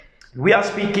We are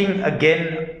speaking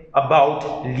again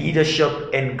about leadership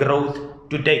and growth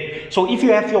today. So if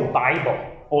you have your Bible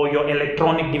or your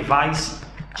electronic device,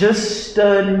 just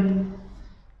turn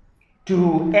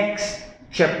to Acts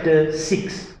chapter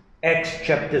 6. Acts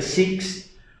chapter 6.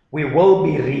 We will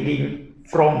be reading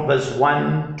from verse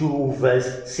 1 to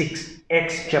verse 6.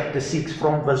 Acts chapter 6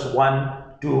 from verse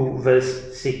 1 to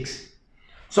verse 6.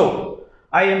 So,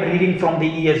 I am reading from the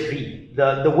ESV.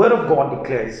 The word of God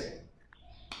declares,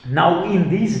 "Now in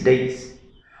these days,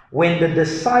 when the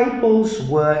disciples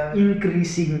were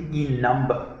increasing in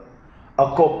number,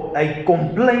 a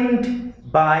complaint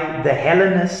by the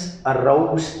Hellenists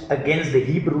arose against the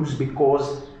Hebrews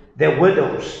because their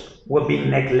widows were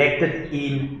being neglected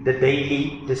in the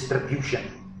daily distribution."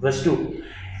 Verse 2.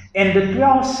 "And the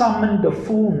 12 summoned the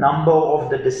full number of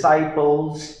the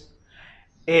disciples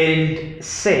and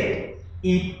said,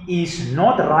 'It is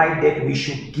not right that we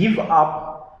should give up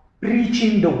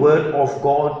preaching the word of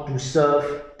God to serve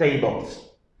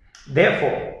tables.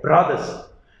 Therefore, brothers,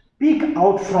 pick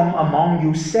out from among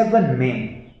you 7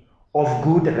 men of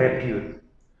good repute,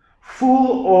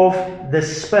 full of the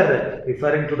Spirit,'"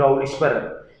 referring to the Holy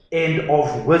Spirit, "and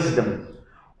of wisdom,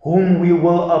 whom we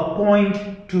will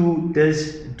appoint to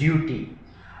this duty.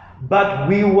 But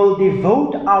we will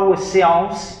devote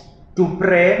ourselves to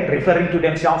prayer," referring to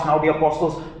themselves now, the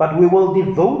apostles, "but we will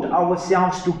devote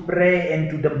ourselves to prayer and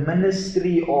to the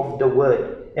ministry of the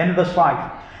word." And verse 5.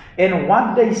 "And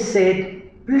what they said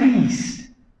pleased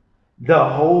the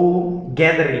whole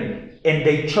gathering, and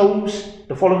they chose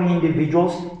the following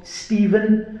individuals: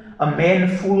 Stephen, a man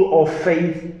full of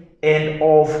faith and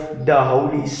of the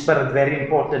Holy Spirit," very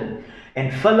important,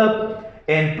 "and Philip,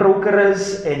 and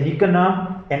Prochorus, and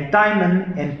Nicanor, and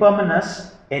Timon, and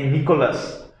Parmenas, and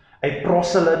Nicholas, a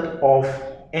proselyte of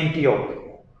Antioch."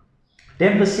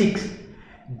 Then verse 6.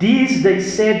 "These they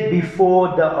set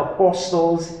before the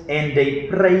apostles, and they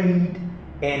prayed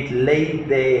and laid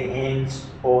their hands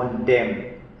on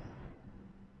them."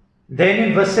 Then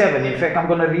in verse 7, in fact I'm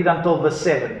going to read until verse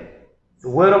 7. The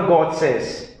word of God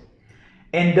says,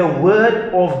 "And the word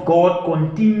of God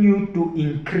continued to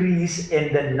increase,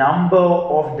 and the number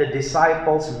of the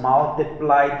disciples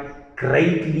multiplied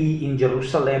greatly in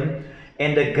Jerusalem,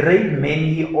 and a great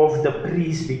many of the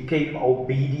priests became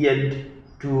obedient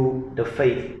to the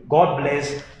faith." God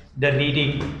bless the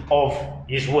reading of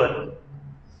His word.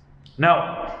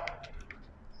 Now,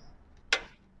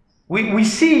 we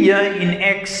see here in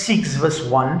Acts 6 verse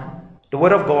 1, the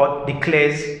word of God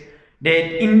declares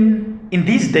that in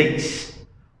these days,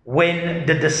 when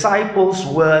the disciples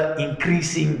were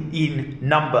increasing in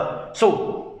number.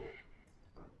 So,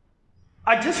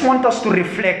 I just want us to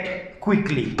reflect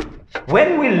quickly.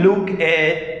 When we look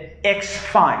at Acts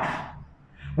 5,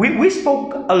 we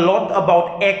spoke a lot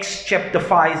about Acts chapter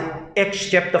 5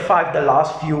 the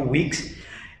last few weeks.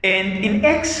 And in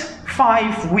Acts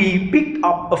 5, we picked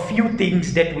up a few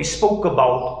things that we spoke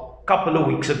about a couple of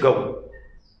weeks ago.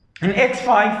 In Acts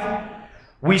 5,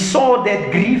 we saw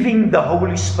that grieving the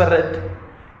Holy Spirit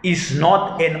is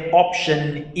not an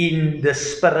option in the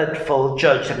Spirit-filled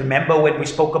church. Remember when we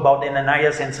spoke about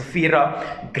Ananias and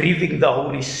Sapphira grieving the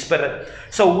Holy Spirit.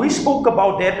 So we spoke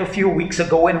about that a few weeks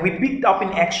ago, and we picked up in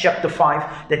Acts chapter 5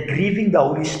 that grieving the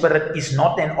Holy Spirit is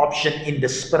not an option in the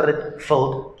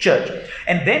Spirit-filled church.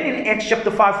 And then in Acts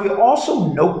chapter 5, we also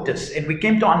noticed, and we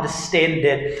came to understand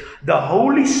that the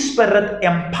Holy Spirit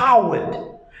empowered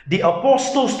the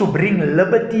apostles to bring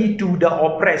liberty to the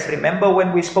oppressed. Remember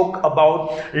when we spoke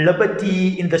about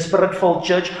liberty in the Spirit-filled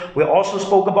church, we also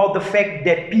spoke about the fact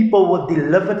that people were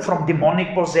delivered from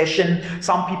demonic possession.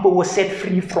 Some people were set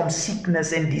free from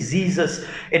sickness and diseases.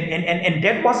 And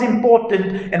that was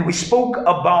important. And we spoke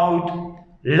about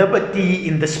liberty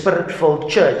in the Spirit-filled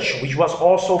church, which was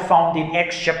also found in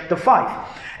Acts chapter 5.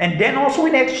 And then also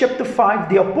in Acts chapter 5,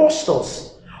 the apostles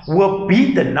were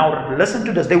beaten. Now listen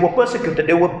to this. They were persecuted.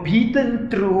 They were beaten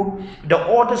through the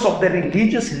orders of the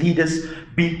religious leaders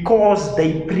because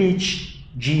they preached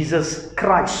Jesus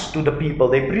Christ to the people.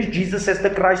 They preached Jesus as the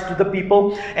Christ to the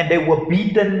people, and they were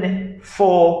beaten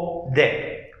for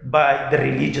that by the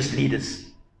religious leaders.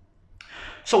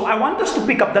 So I want us to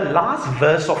pick up the last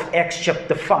verse of Acts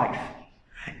chapter 5.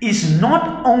 Is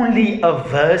not only a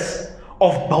verse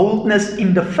of boldness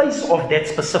in the face of that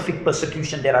specific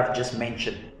persecution that I've just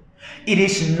mentioned. It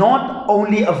is not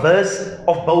only a verse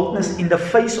of boldness in the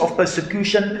face of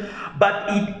persecution, but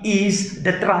it is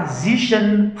the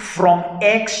transition from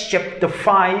Acts chapter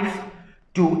 5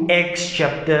 to Acts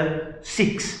chapter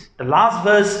 6. The last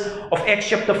verse of Acts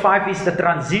chapter 5 is the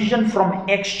transition from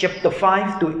Acts chapter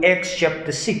 5 to Acts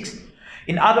chapter 6.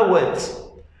 In other words,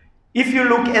 If you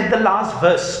look at the last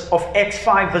verse of Acts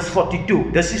 5 verse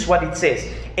 42, this is what it says.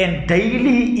 And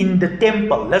daily in the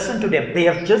temple, listen to them, they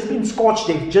have just been scorched,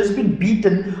 they've just been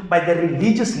beaten by the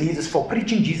religious leaders for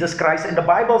preaching Jesus Christ. And the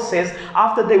Bible says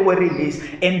after they were released,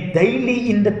 and daily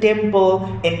in the temple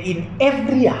and in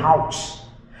every house,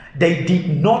 they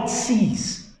did not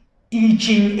cease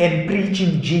teaching and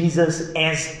preaching Jesus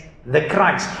as the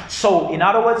Christ. So in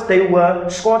other words, they were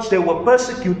scorched, they were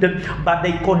persecuted, but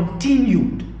they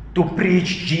continued to preach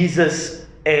Jesus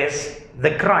as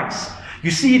the Christ.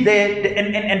 You see,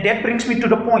 and that brings me to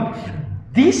the point.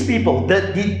 These people,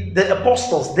 the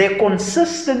apostles, their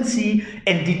consistency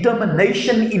and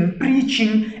determination in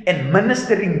preaching and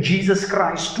ministering Jesus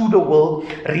Christ to the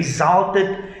world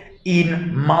resulted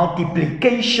in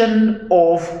multiplication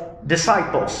of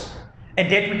disciples.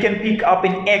 And that we can pick up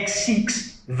in Acts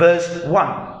 6 verse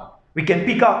 1. We can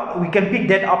pick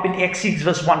that up in Acts 6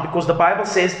 verse 1, because the Bible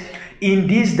says, in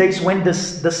these days when the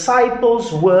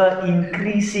disciples were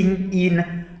increasing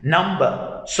in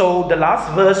number. So the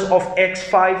last verse of Acts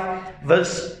 5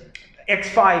 verse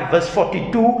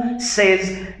 42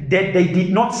 says that they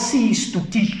did not cease to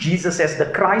teach Jesus as the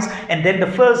Christ. And then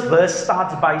the first verse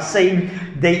starts by saying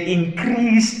they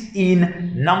increased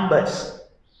in numbers.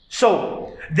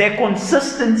 So their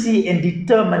consistency and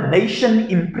determination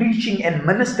in preaching and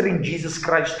ministering Jesus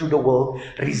Christ to the world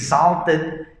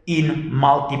resulted in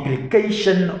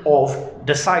multiplication of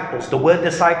disciples. The word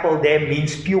disciple there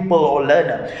means pupil or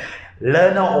learner.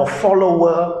 Learner or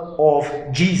follower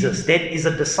of Jesus. That is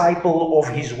a disciple of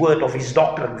his word, of his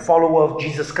doctrine, follower of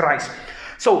Jesus Christ.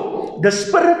 So the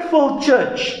Spirit-filled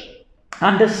church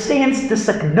understands the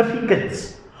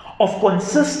significance of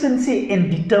consistency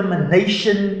and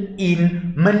determination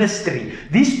in ministry.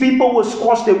 These people were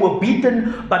scorched, they were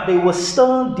beaten, but they were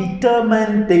still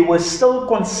determined, they were still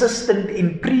consistent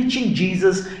in preaching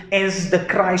Jesus as the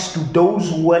Christ to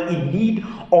those who were in need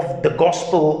of the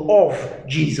gospel of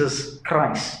Jesus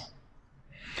Christ.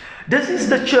 This is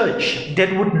the church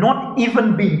that would not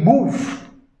even be moved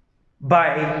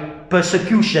by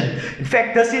persecution. In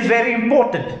fact, this is very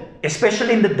important,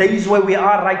 especially in the days where we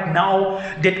are right now,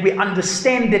 that we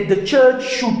understand that the church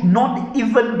should not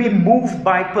even be moved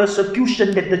by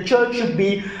persecution, that the church should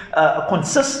be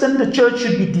consistent, the church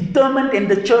should be determined, and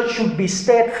the church should be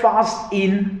steadfast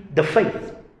in the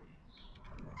faith.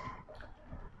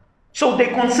 So the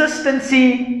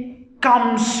consistency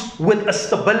comes with a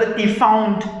stability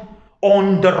found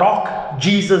on the rock,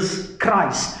 Jesus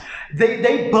Christ.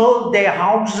 They build their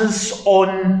houses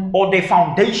on, or their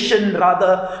foundation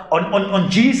rather, on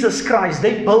Jesus Christ.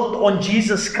 They build on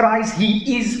Jesus Christ.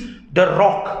 He is the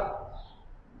rock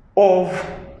of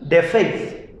their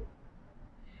faith.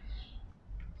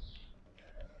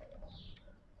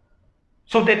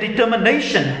 So their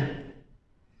determination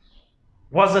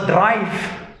was a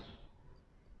drive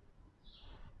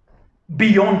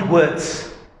beyond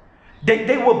words.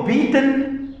 They were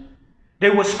beaten. They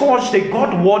were scorched, they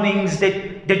got warnings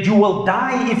that you will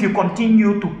die if you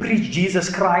continue to preach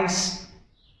Jesus Christ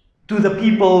to the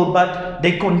people, but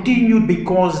they continued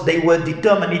because they were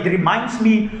determined. It reminds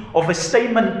me of a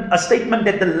statement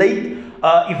that the late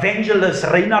evangelist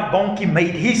Reinhard Bonnke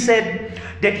made. He said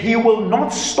that he will not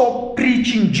stop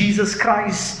preaching Jesus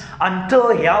Christ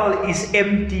until hell is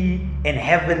empty and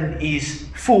heaven is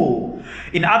full.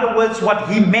 In other words, what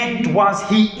he meant was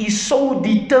he is so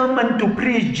determined to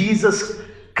preach Jesus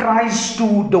Christ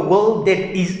to the world that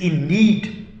is in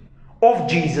need of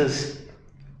Jesus,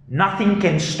 nothing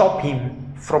can stop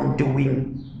him from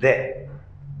doing that.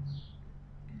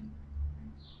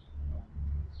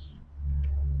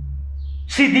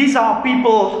 See, these are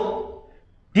people,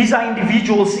 these are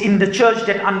individuals in the church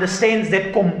that understands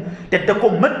that the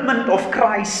commitment of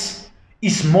Christ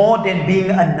is more than being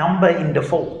a number in the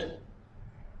fold.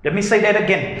 Let me say that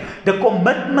again. The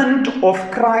commitment of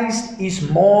Christ is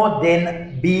more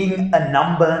than being a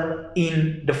number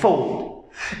in the fold.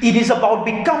 It is about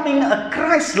becoming a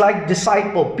Christ-like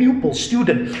disciple, pupil,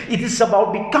 student. It is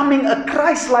about becoming a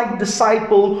Christ-like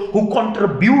disciple who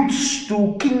contributes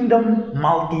to kingdom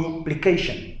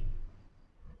multiplication.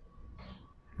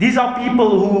 These are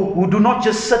people who do not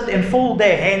just sit and fold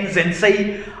their hands and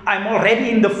say, I'm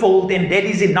already in the fold and that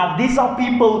is enough. These are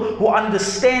people who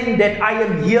understand that I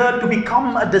am here to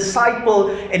become a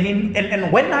disciple,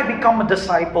 and when I become a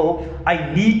disciple,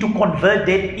 I need to convert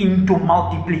that into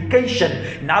multiplication.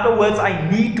 In other words, I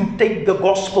need to take the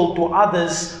gospel to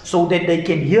others so that they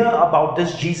can hear about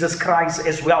this Jesus Christ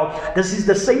as well. This is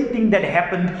the same thing that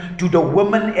happened to the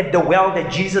woman at the well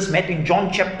that Jesus met in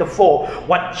John chapter 4.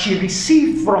 What she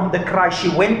received from the Christ, she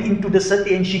went into the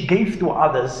city and she gave to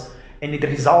others. And it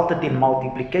resulted in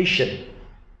multiplication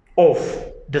of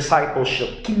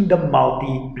discipleship, kingdom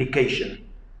multiplication.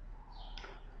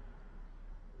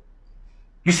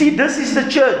 You see, this is the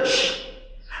church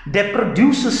that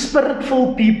produces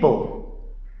spirit-filled people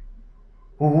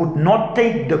who would not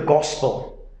take the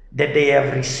gospel that they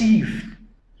have received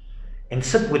and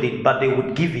sit with it, but they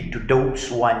would give it to those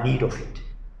who are in need of it.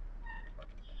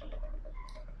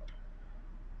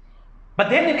 But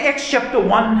then in Acts chapter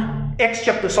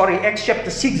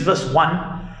 6 verse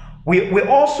 1, we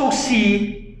also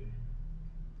see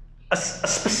a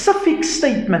specific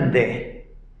statement there.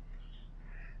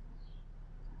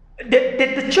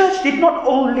 That the church did not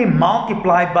only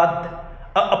multiply, but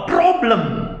a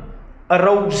problem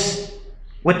arose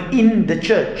within the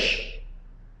church.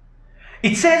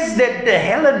 It says that the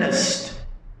Hellenists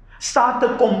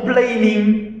started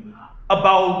complaining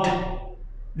about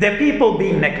their people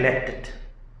being neglected.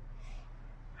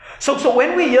 So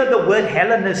when we hear the word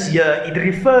Hellenist here, it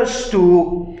refers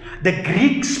to the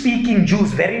Greek-speaking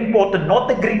Jews, very important, not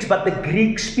the Greeks, but the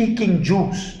Greek-speaking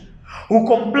Jews, who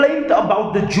complained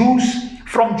about the Jews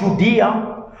from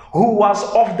Judea who was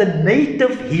of the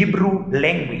native Hebrew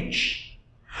language.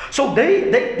 So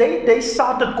they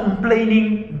started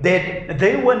complaining that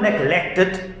they were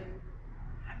neglected,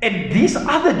 and these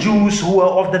other Jews who were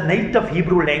of the native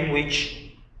Hebrew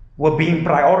language were being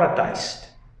prioritized.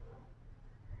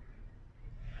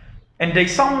 And they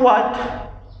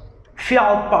somewhat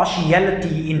felt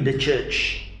partiality in the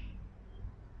church,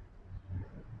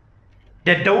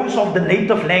 that those of the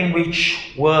native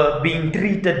language were being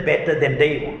treated better than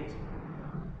they were.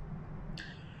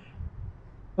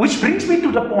 Which brings me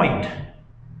to the point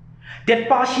that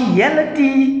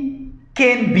partiality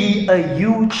can be a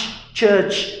huge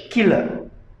church killer.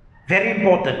 Very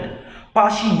important.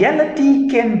 Partiality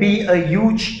can be a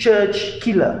huge church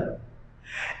killer.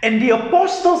 And the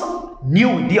apostles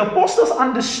knew, the apostles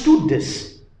understood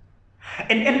this.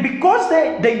 And because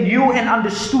they knew and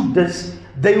understood this,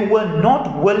 they were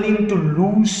not willing to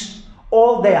lose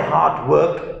all their hard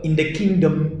work in the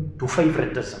kingdom to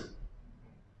favoritism.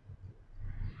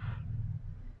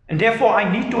 And therefore, I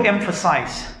need to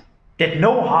emphasize that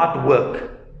no hard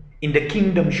work in the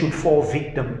kingdom should fall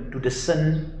victim to the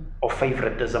sin of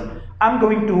favoritism. I'm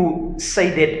going to say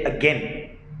that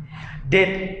again,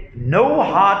 that no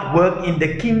hard work in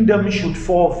the kingdom should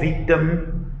fall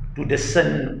victim to the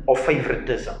sin of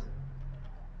favoritism.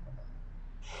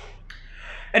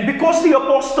 And because the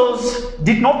apostles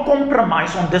did not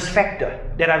compromise on this factor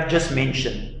that I've just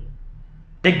mentioned,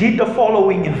 they did the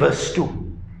following in verse 2.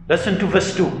 Listen to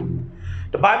verse 2.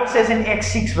 The Bible says in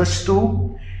Acts 6 verse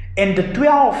 2, and the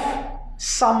 12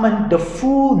 summoned the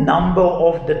full number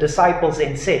of the disciples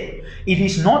and said, it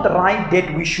is not right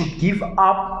that we should give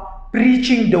up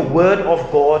preaching the word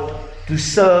of God to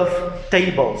serve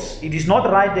tables. It is not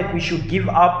right that we should give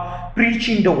up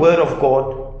preaching the word of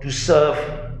God to serve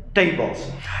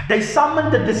tables. They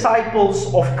summoned the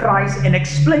disciples of Christ and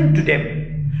explained to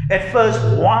them at first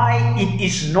why it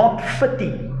is not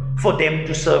fitting for them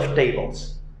to serve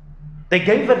tables. They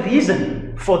gave a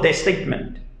reason for their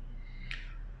statement.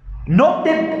 Not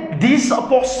that these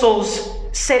apostles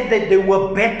said that they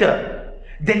were better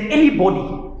than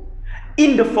anybody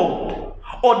in the fold,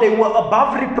 or they were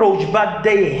above reproach, but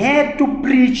they had to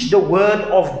preach the word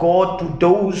of God to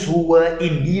those who were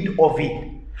in need of it.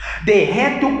 They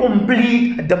had to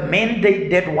complete the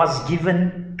mandate that was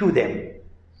given to them.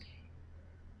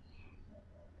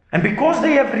 And because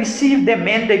they have received their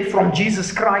mandate from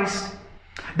Jesus Christ,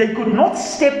 they could not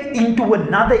step into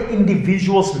another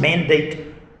individual's mandate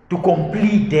to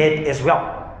complete that as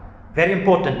well. Very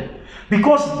important.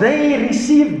 Because they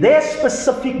received their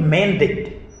specific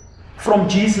mandate from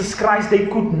Jesus Christ, they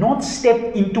could not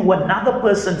step into another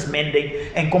person's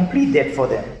mandate and complete that for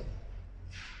them.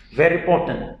 Very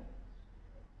important.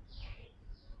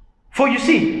 For you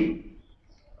see,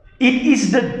 it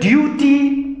is the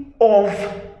duty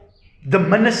of the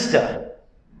minister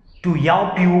to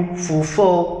help you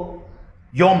fulfill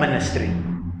your ministry.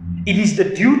 It is the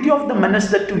duty of the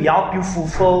minister to help you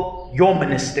fulfill your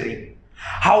ministry.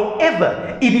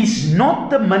 However, it is not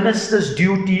the minister's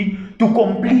duty to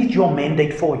complete your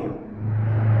mandate for you.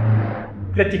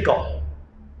 Critical.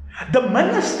 The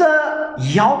minister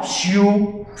helps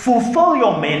you fulfill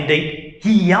your mandate.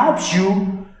 He helps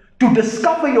you to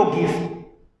discover your gift.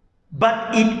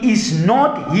 But it is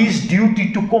not his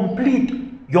duty to complete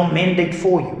your mandate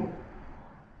for you.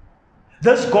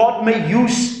 Thus, God may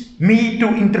use me to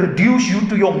introduce you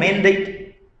to your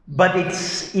mandate, but it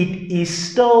is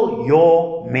still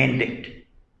your mandate.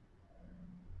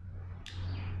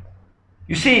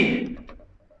 You see,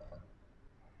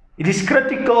 it is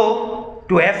critical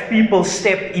to have people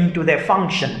step into their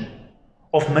function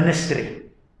of ministry,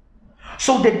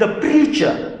 so that the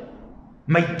preacher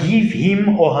may give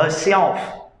him or herself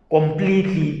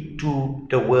completely to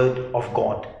the word of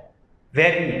God.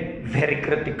 Very, very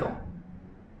critical.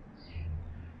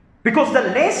 Because the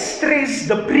less stress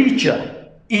the preacher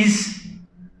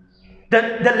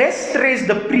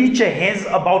has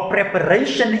about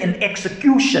preparation and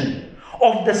execution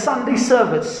of the Sunday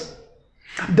service,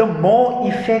 the more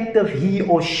effective he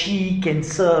or she can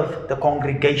serve the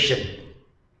congregation.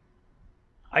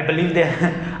 I believe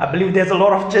there's a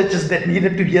lot of churches that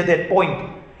needed to hear that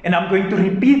point, and I'm going to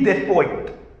repeat that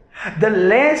point. The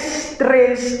less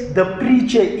stress the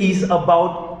preacher is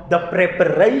about the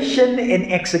preparation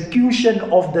and execution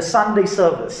of the Sunday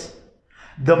service,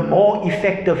 the more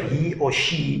effective he or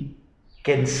she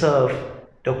can serve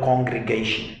the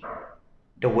congregation,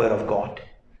 the Word of God.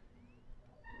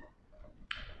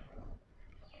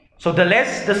 So the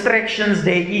less distractions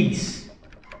there is,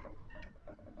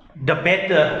 the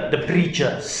better the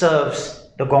preacher serves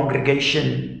the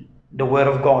congregation, the Word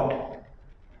of God.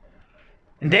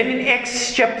 And then in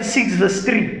Acts chapter 6 verse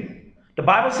 3, the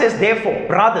Bible says, therefore,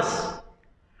 brothers.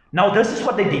 Now this is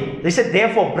what they did. They said,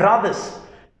 therefore, brothers,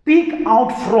 pick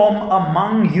out from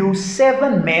among you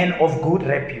 7 men of good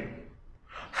repute,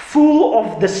 full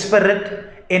of the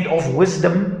Spirit and of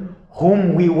wisdom,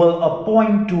 whom we will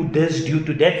appoint to this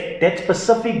duty, that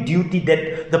specific duty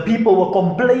that the people were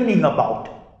complaining about.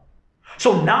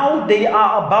 So now they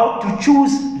are about to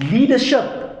choose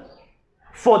leadership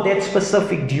for that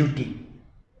specific duty.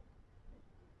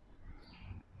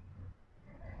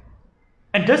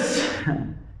 And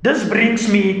this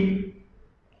brings me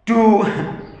to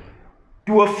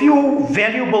a few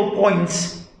valuable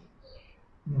points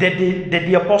that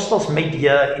the apostles made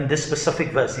here in this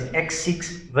specific verse, in Acts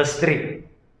 6 verse 3.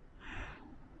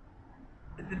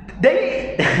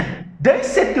 They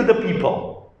said to the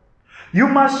people, you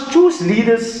must choose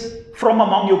leaders from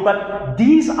among you, but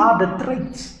these are the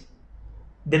traits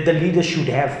that the leader should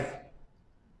have.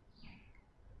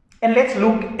 And let's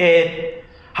look at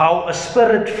how a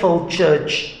Spirit-filled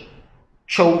church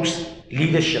chose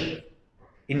leadership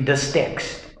in this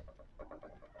text.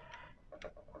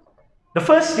 The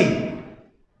first thing,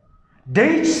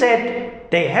 they said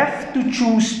they have to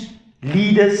choose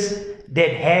leaders that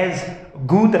has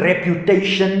good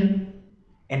reputation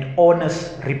and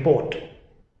honest report.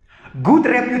 Good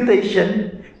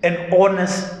reputation and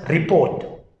honest report.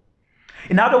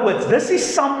 In other words, this is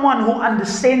someone who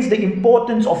understands the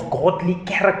importance of godly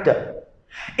character,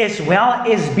 as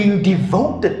well as being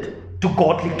devoted to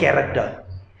godly character.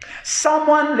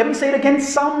 Someone, let me say it again,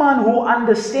 someone who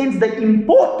understands the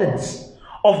importance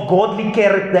of godly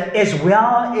character as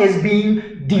well as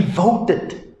being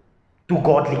devoted to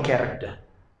godly character.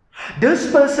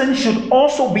 This person should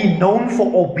also be known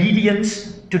for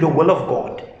obedience to the will of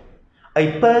God.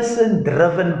 A person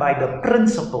driven by the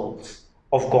principles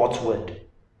of God's word.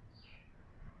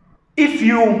 If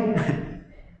you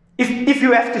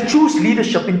have to choose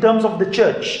leadership in terms of the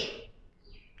church,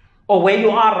 or where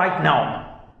you are right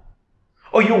now,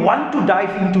 or you want to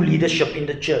dive into leadership in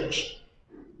the church,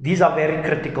 these are very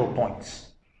critical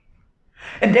points.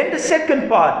 And then the second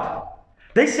part,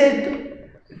 they said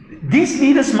these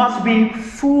leaders must be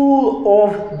full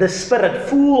of the Spirit,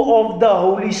 full of the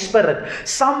Holy Spirit.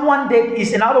 Someone that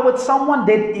is, in other words, someone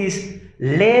that is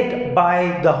led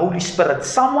by the Holy Spirit.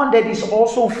 Someone that is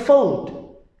also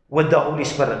filled with the Holy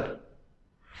Spirit.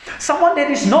 Someone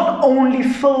that is not only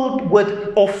filled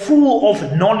with or full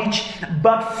of knowledge,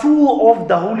 but full of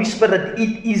the Holy Spirit.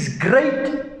 It is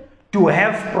great to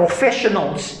have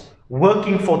professionals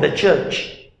working for the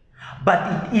church.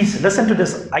 But it is, listen to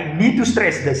this, I need to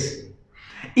stress this.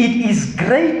 It is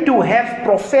great to have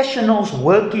professionals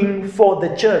working for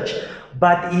the church,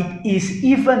 but it is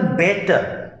even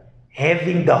better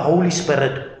having the Holy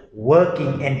Spirit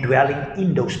working and dwelling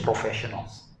in those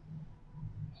professionals.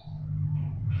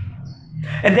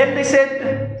 And then they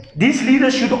said, these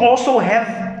leaders should also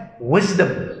have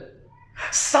wisdom.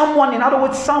 Someone, in other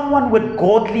words, someone with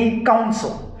godly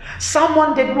counsel.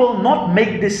 Someone that will not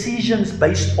make decisions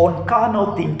based on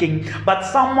carnal thinking, but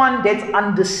someone that's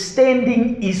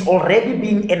understanding is already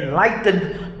being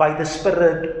enlightened by the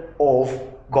Spirit of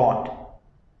God.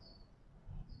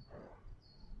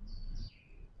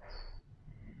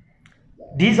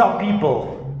 These are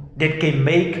people that can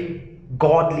make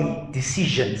godly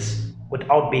decisions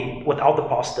without the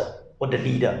pastor or the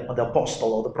leader or the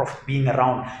apostle or the prophet being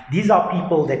around. These are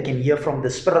people that can hear from the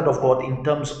Spirit of God in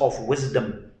terms of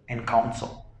wisdom and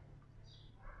counsel.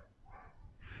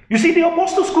 You see, the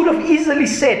apostles could have easily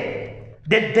said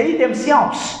that they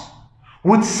themselves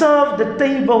would serve the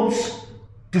tables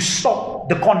to stop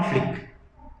the conflict.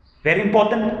 Very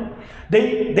important.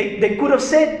 They could have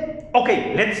said,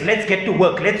 okay, let's get to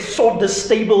work. Let's sort this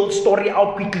stable story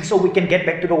out quickly so we can get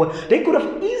back to the work. They could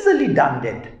have easily done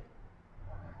that.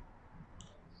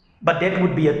 But that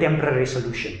would be a temporary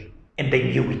solution, and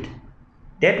they knew it.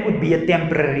 That would be a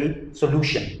temporary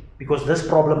solution, because this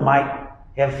problem might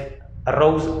have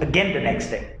arose again the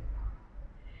next day.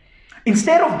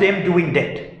 Instead of them doing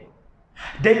that,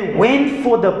 they went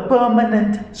for the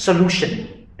permanent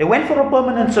solution. They went for a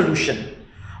permanent solution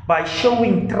by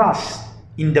showing trust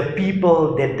in the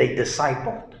people that they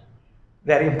discipled.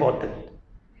 Very important.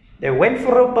 They went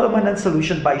for a permanent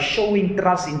solution by showing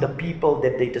trust in the people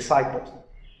that they discipled.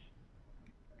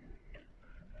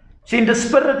 See, in the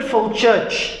Spirit-filled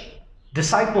church,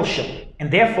 discipleship,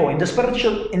 and therefore in the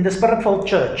Spirit-filled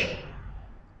church,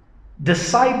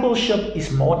 discipleship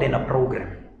is more than a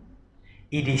program.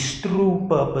 It is true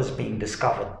purpose being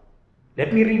discovered.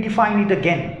 Let me redefine it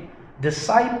again.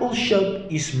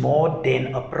 Discipleship is more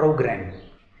than a program.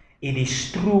 It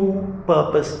is true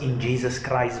purpose in Jesus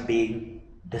Christ being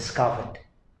discovered.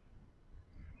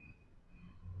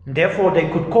 Therefore, they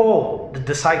could call the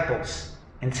disciples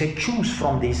and say, choose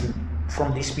from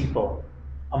these people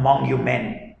among you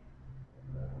men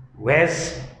who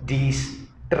has these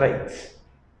traits.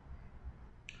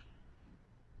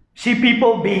 See,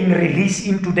 people being released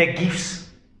into their gifts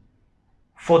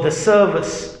for the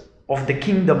service of the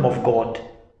kingdom of God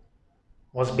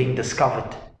was being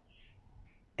discovered.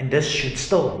 And this should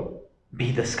still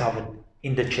be discovered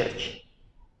in the church.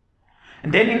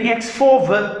 And then in Acts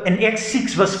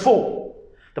 6 verse 4,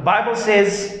 the Bible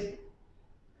says,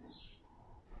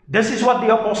 this is what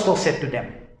the apostle said to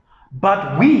them.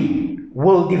 But we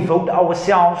will devote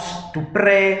ourselves to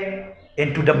prayer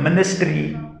and to the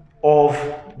ministry of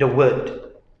the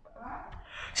word.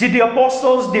 See, the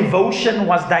apostles' devotion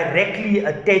was directly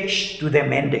attached to their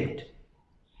mandate.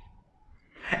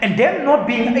 And them not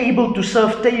being able to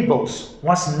serve tables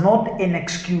was not an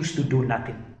excuse to do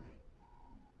nothing.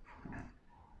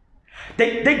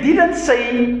 They didn't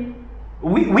say,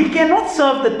 we cannot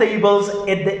serve the tables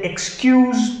at the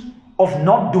excuse of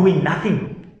not doing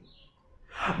nothing.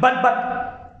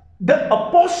 But the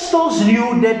apostles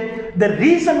knew that the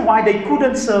reason why they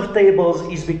couldn't serve tables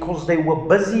is because they were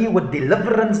busy with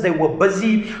deliverance. They were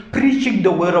busy preaching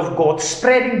the word of God,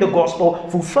 spreading the gospel,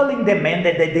 fulfilling their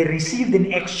mandate that they received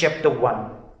in Acts chapter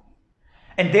 1.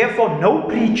 And therefore, no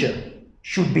preacher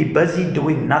should be busy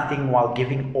doing nothing while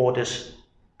giving orders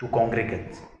to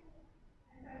congregants.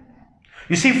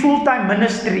 You see, full-time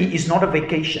ministry is not a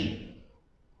vacation.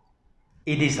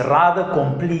 It is rather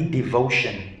complete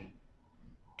devotion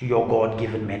to your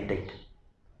God-given mandate.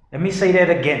 Let me say that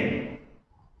again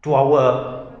to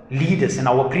our leaders and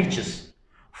our preachers.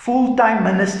 Full-time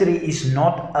ministry is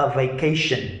not a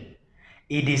vacation.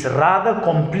 It is rather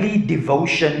complete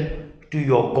devotion to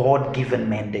your God-given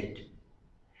mandate.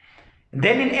 And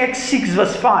then in Acts 6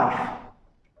 verse 5,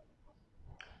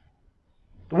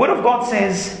 the Word of God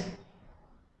says,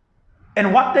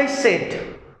 and what they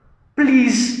said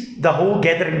pleased the whole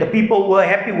gathering. The people were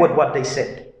happy with what they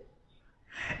said.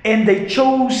 And they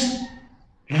chose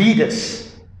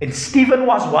leaders. And Stephen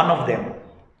was one of them.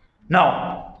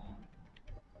 Now,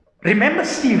 remember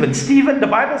Stephen. Stephen, the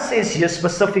Bible says here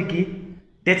specifically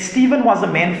that Stephen was a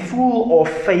man full of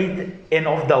faith and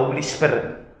of the Holy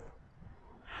Spirit.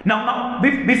 Now,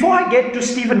 before I get to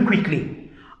Stephen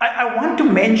quickly, I want to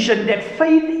mention that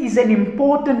faith is an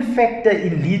important factor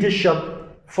in leadership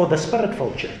for the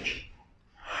Spirit-filled church.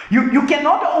 You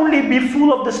cannot only be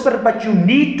full of the Spirit, but you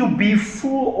need to be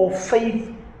full of faith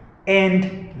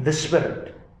and the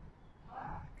Spirit.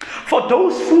 For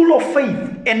those full of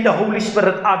faith and the Holy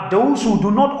Spirit are those who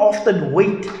do not often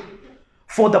wait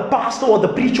for the pastor or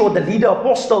the preacher or the leader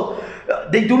apostle.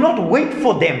 They do not wait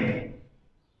for them,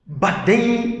 but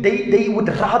they would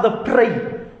rather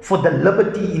pray for the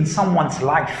liberty in someone's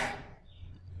life.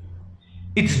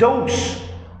 It's those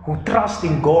who trust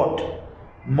in God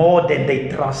more than they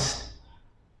trust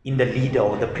in the leader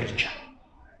or the preacher.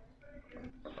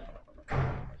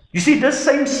 You see, this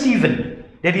same Stephen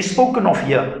that is spoken of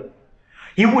here,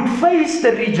 he would face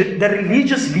the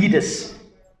religious leaders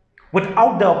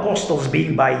without the apostles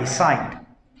being by his side.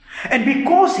 And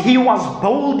because he was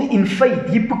bold in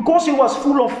faith, because he was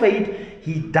full of faith,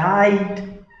 he died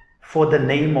for the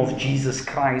name of Jesus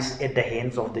Christ at the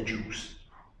hands of the Jews.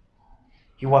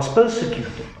 He was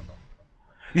persecuted.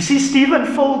 You see, Stephen,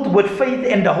 filled with faith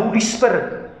and the Holy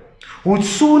Spirit, would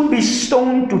soon be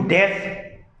stoned to death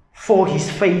for his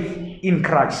faith in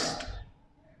Christ.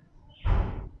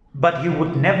 But he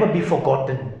would never be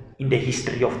forgotten in the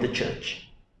history of the church.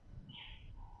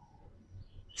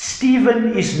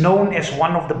 Stephen is known as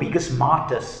one of the biggest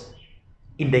martyrs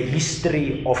in the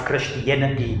history of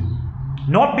Christianity.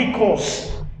 Not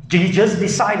because he just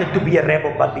decided to be a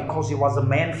rebel, but because he was a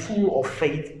man full of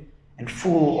faith and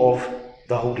full of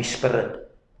the Holy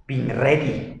Spirit, being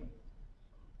ready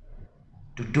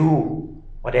to do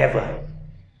whatever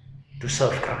to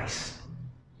serve Christ.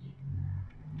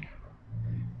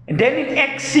 And then in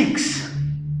Acts 6,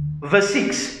 verse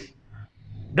 6,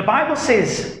 the Bible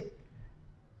says,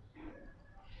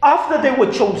 after they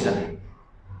were chosen,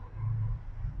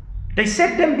 they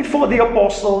set them before the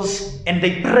apostles and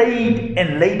they prayed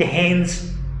and laid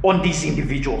hands on these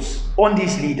individuals, on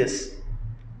these leaders.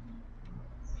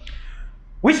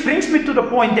 Which brings me to the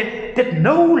point that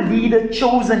no leader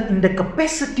chosen in the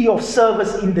capacity of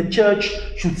service in the church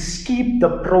should skip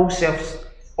the process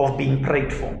of being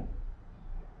prayed for.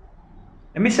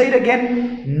 Let me say it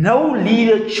again. No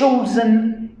leader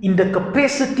chosen in the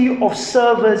capacity of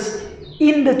service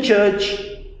in the church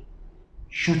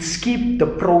should skip the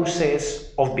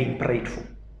process of being prayed for.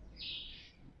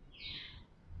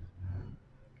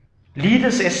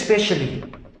 Leaders, especially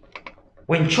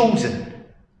when chosen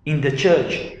in the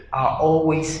church, are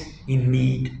always in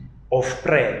need of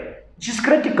prayer, which is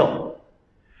critical.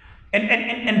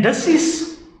 And this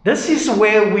is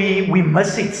where we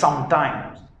miss it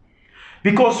sometimes.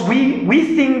 Because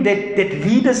we think that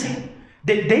leaders,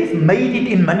 that they've made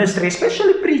it in ministry,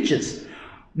 especially preachers.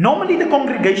 Normally the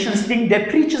congregations think that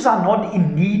preachers are not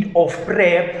in need of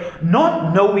prayer,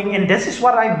 not knowing, and this is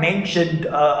what I mentioned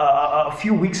a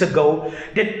few weeks ago,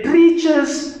 that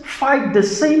preachers fight the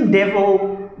same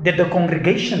devil that the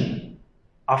congregation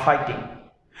are fighting.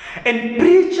 And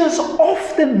preachers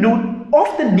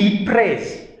often need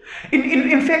prayers.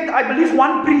 In fact, I believe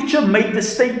one preacher made the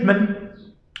statement,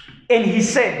 and he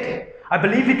said, I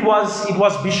believe it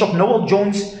was Bishop Noel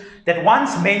Jones that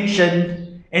once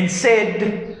mentioned and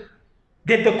said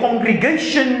that the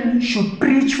congregation should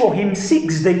preach for him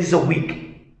 6 days a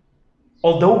week,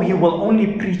 although he will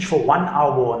only preach for 1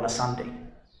 hour on a Sunday.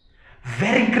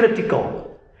 Very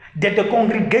critical that the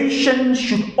congregation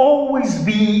should always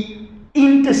be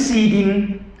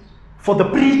interceding for the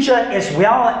preacher as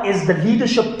well as the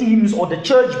leadership teams or the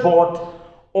church board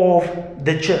of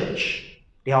the church.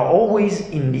 They are always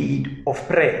in need of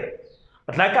prayer.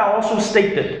 But like I also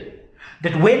stated,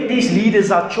 that when these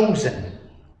leaders are chosen,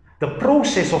 the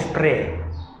process of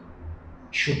prayer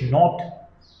should not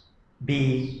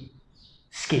be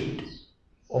skipped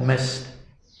or missed.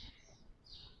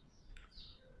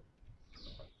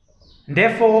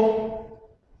 Therefore,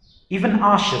 even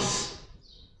ushers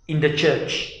in the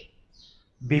church,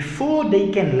 before they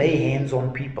can lay hands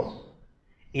on people,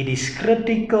 it is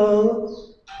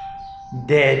critical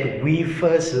that we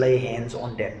first lay hands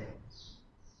on them.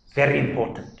 Very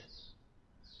important.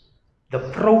 The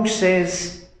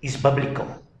process is biblical.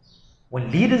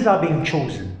 When leaders are being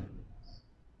chosen,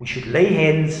 we should lay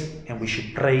hands and we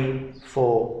should pray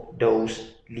for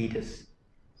those leaders.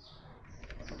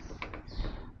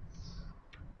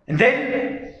 And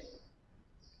then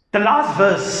the last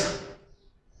verse,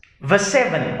 verse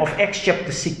 7 of Acts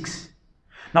chapter 6.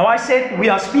 Now I said we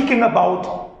are speaking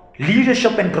about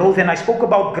leadership and growth, and I spoke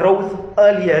about growth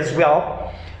earlier as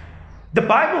well. The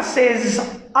Bible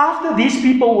says after these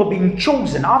people were being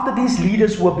chosen, after these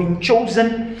leaders were being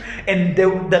chosen, and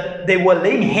they were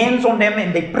laying hands on them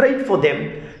and they prayed for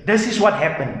them, this is what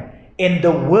happened. And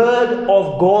the word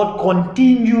of God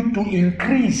continued to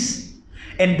increase,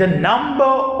 and the number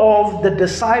of the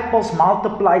disciples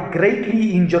multiplied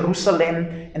greatly in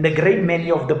Jerusalem, and a great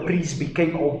many of the priests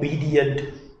became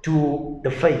obedient to the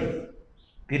faith.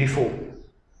 Beautiful.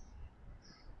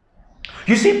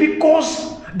 You see,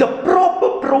 because the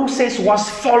proper process was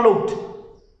followed,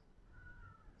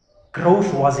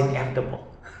 growth was inevitable.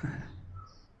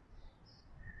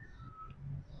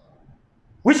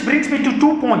 Which brings me to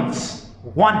 2 points.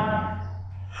 1,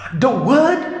 the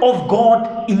word of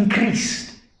God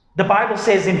increased. The Bible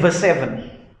says in verse 7.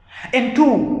 And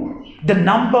 2, the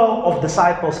number of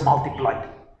disciples multiplied.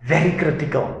 Very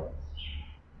critical.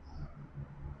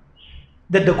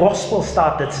 That the gospel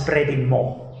started spreading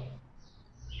more.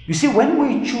 You see, when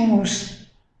we choose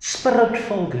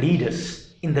spirit-filled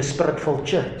leaders in the spirit-filled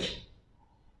church,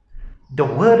 the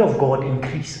word of God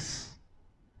increases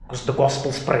because the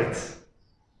gospel spreads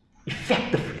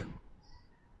effectively.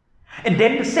 And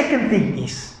then the second thing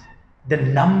is the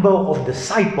number of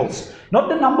disciples, not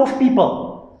the number of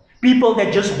people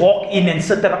that just walk in and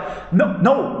sit there.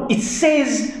 No, it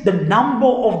says the number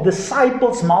of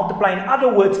disciples multiply. In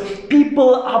other words,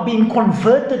 people are being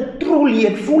converted truly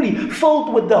and fully,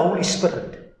 filled with the Holy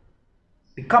Spirit,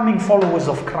 becoming followers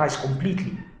of Christ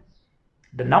completely.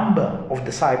 the number of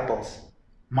disciples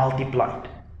multiplied.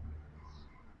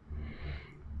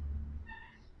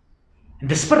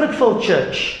 The Spirit-filled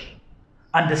church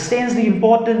understands the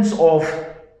importance of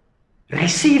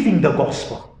receiving the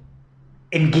gospel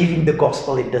and giving the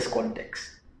gospel in this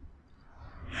context.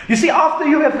 You see, after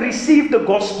you have received the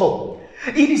gospel,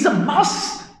 it is a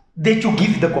must that you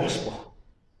give the gospel.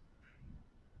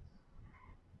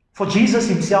 For Jesus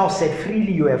himself said,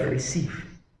 freely you have received,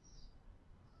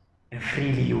 and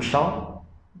freely you shall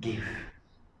give.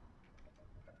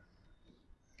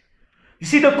 You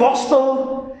see, the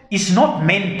gospel is not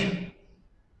meant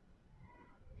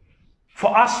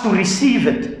for us to receive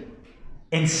it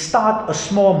and start a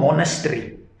small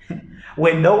monastery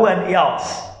where no one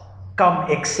else come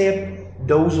except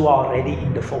those who are already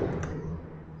in the fold.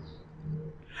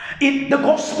 The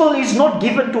gospel is not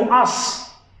given to us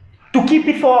to keep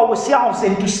it for ourselves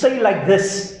and to stay like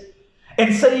this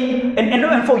and say,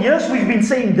 and for years we've been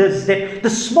saying this, that the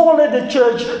smaller the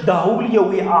church, the holier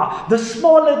we are. The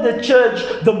smaller the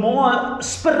church, the more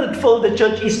spirit-filled the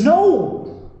church is.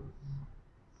 No,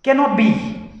 cannot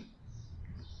be.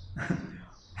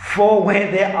 For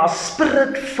where there are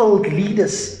spirit-filled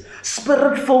leaders,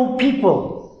 spirit-filled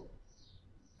people,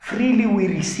 freely we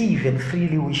receive and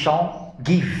freely we shall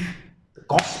give. The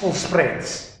gospel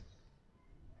spreads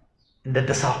and the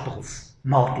disciples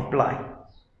multiply.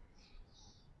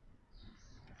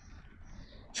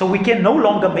 So we can no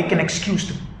longer make an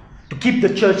excuse to keep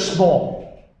the church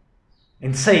small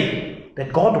and say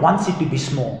that God wants it to be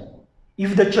small.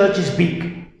 If the church is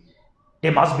big,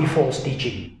 there must be false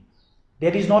teaching.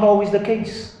 That is not always the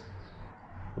case.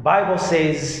 The Bible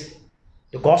says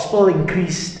the gospel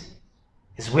increased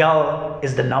as well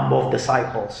as the number of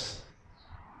disciples.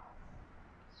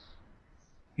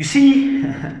 You see,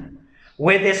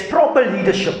 where there's proper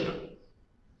leadership,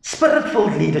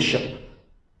 spirit-filled leadership,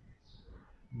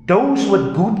 those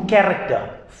with good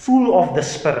character, full of the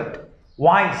Spirit,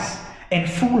 wise and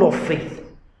full of faith,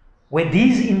 where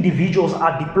these individuals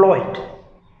are deployed,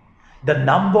 the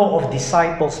number of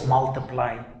disciples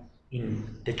multiply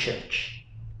in the church.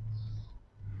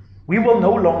 We will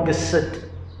no longer sit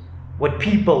with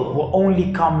people who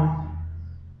only come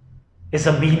as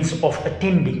a means of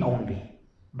attending only,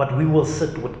 but we will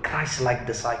sit with Christ-like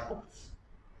disciples.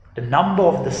 The number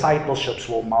of discipleships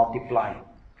will multiply.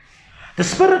 The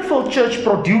Spirit-filled church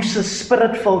produces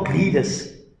Spirit-filled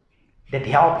leaders that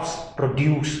helps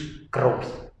produce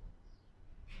growth.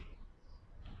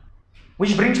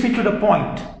 Which brings me to the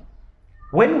point.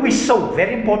 When we sow,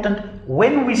 very important,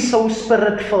 when we sow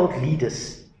Spirit-filled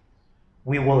leaders,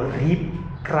 we will reap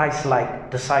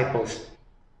Christ-like disciples.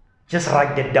 Just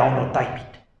write that down or type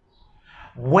it.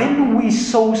 When we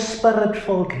sow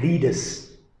Spirit-filled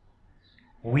leaders,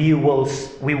 we will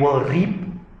reap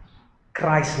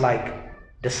Christ-like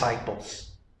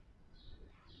disciples.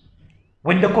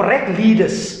 When the correct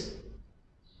leaders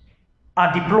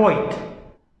are deployed,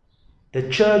 the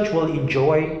church will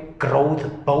enjoy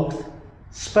growth both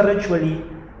spiritually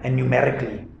and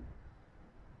numerically.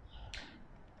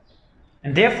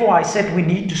 And therefore I said we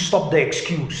need to stop the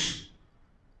excuse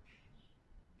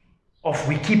of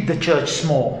we keep the church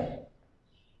small.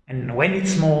 And when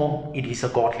it's small, it is a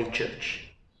godly church.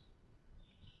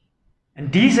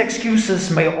 And these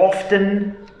excuses may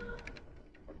often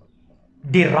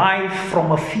derive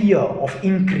from a fear of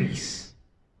increase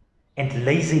and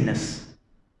laziness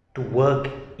to work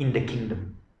in the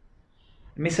kingdom.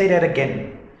 Let me say that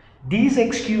again. These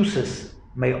excuses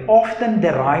may often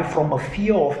derive from a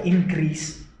fear of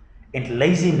increase and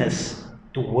laziness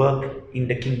to work in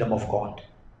the kingdom of God.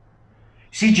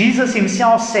 See, Jesus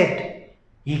himself said,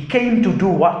 he came to do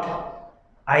what?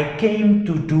 I came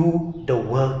to do the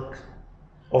work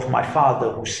of my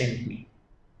Father who sent me.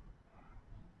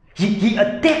 He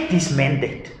attacked his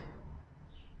mandate.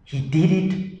 He did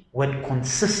it with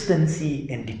consistency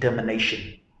and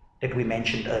determination that we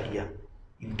mentioned earlier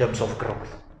in terms of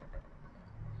growth.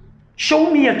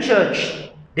 Show me a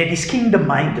church that is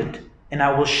kingdom-minded, and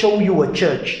I will show you a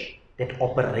church that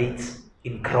operates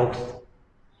in growth,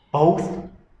 both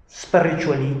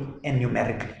spiritually and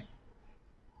numerically.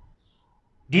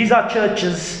 These are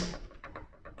churches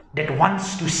that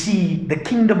wants to see the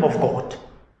kingdom of God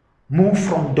move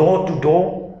from door to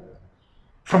door,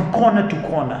 from corner to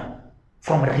corner,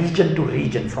 from region to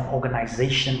region, from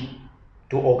organization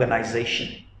to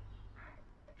organization.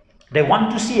 They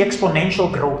want to see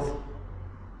exponential growth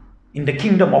in the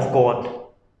kingdom of God,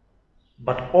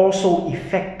 but also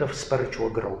effective spiritual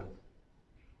growth.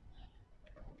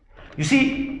 You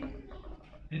see,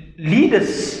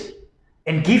 leaders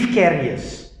and gift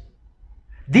carriers,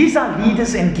 these are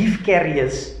leaders and gift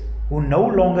carriers who no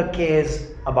longer cares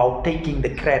about taking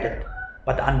the credit,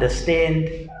 but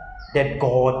understand that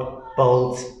God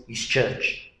builds His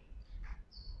church.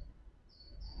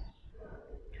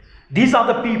 These are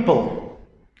the people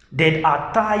that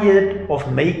are tired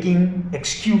of making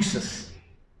excuses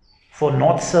for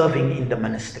not serving in the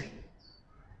ministry.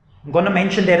 I'm going to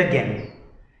mention that again.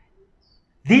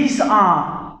 These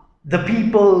are the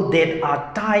people that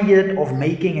are tired of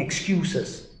making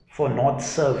excuses for not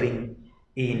serving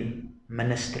in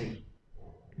ministry.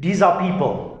 These are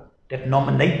people that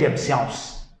nominate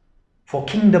themselves for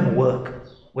kingdom work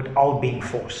without being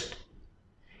forced.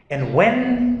 And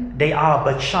when they are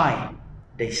a bit shy,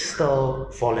 they still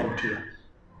volunteer,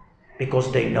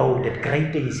 because they know that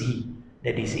greater is He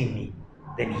that is in me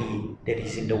than he that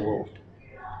is in the world.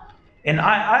 And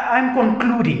I'm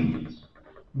concluding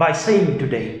by saying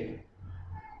today,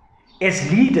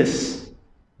 as leaders,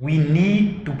 we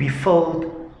need to be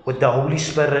filled with the Holy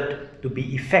Spirit to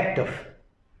be effective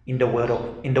in the work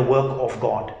of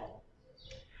God.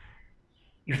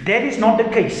 If that is not the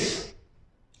case,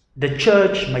 the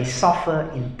church may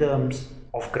suffer in terms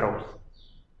of growth.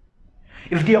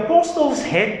 If the apostles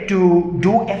had to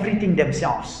do everything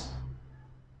themselves,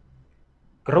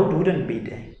 growth wouldn't be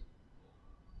there.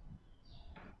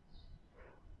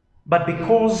 But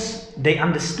because they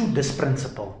understood this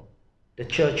principle, the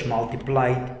church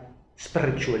multiplied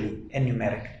spiritually and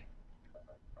numerically.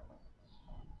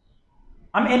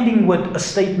 I'm ending with a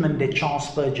statement that Charles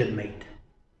Spurgeon made,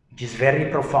 which is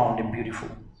very profound and beautiful.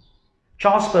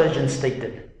 Charles Spurgeon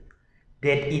stated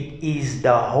that it is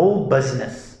the whole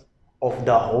business of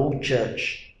the whole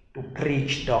church to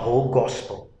preach the whole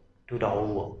gospel to the whole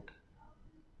world.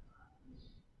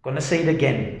 I'm going to say it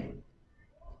again,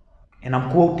 and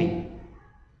I'm quoting.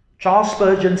 Charles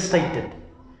Spurgeon stated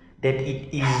that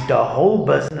it is the whole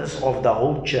business of the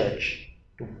whole church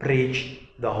to preach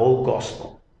the whole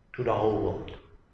gospel to the whole world.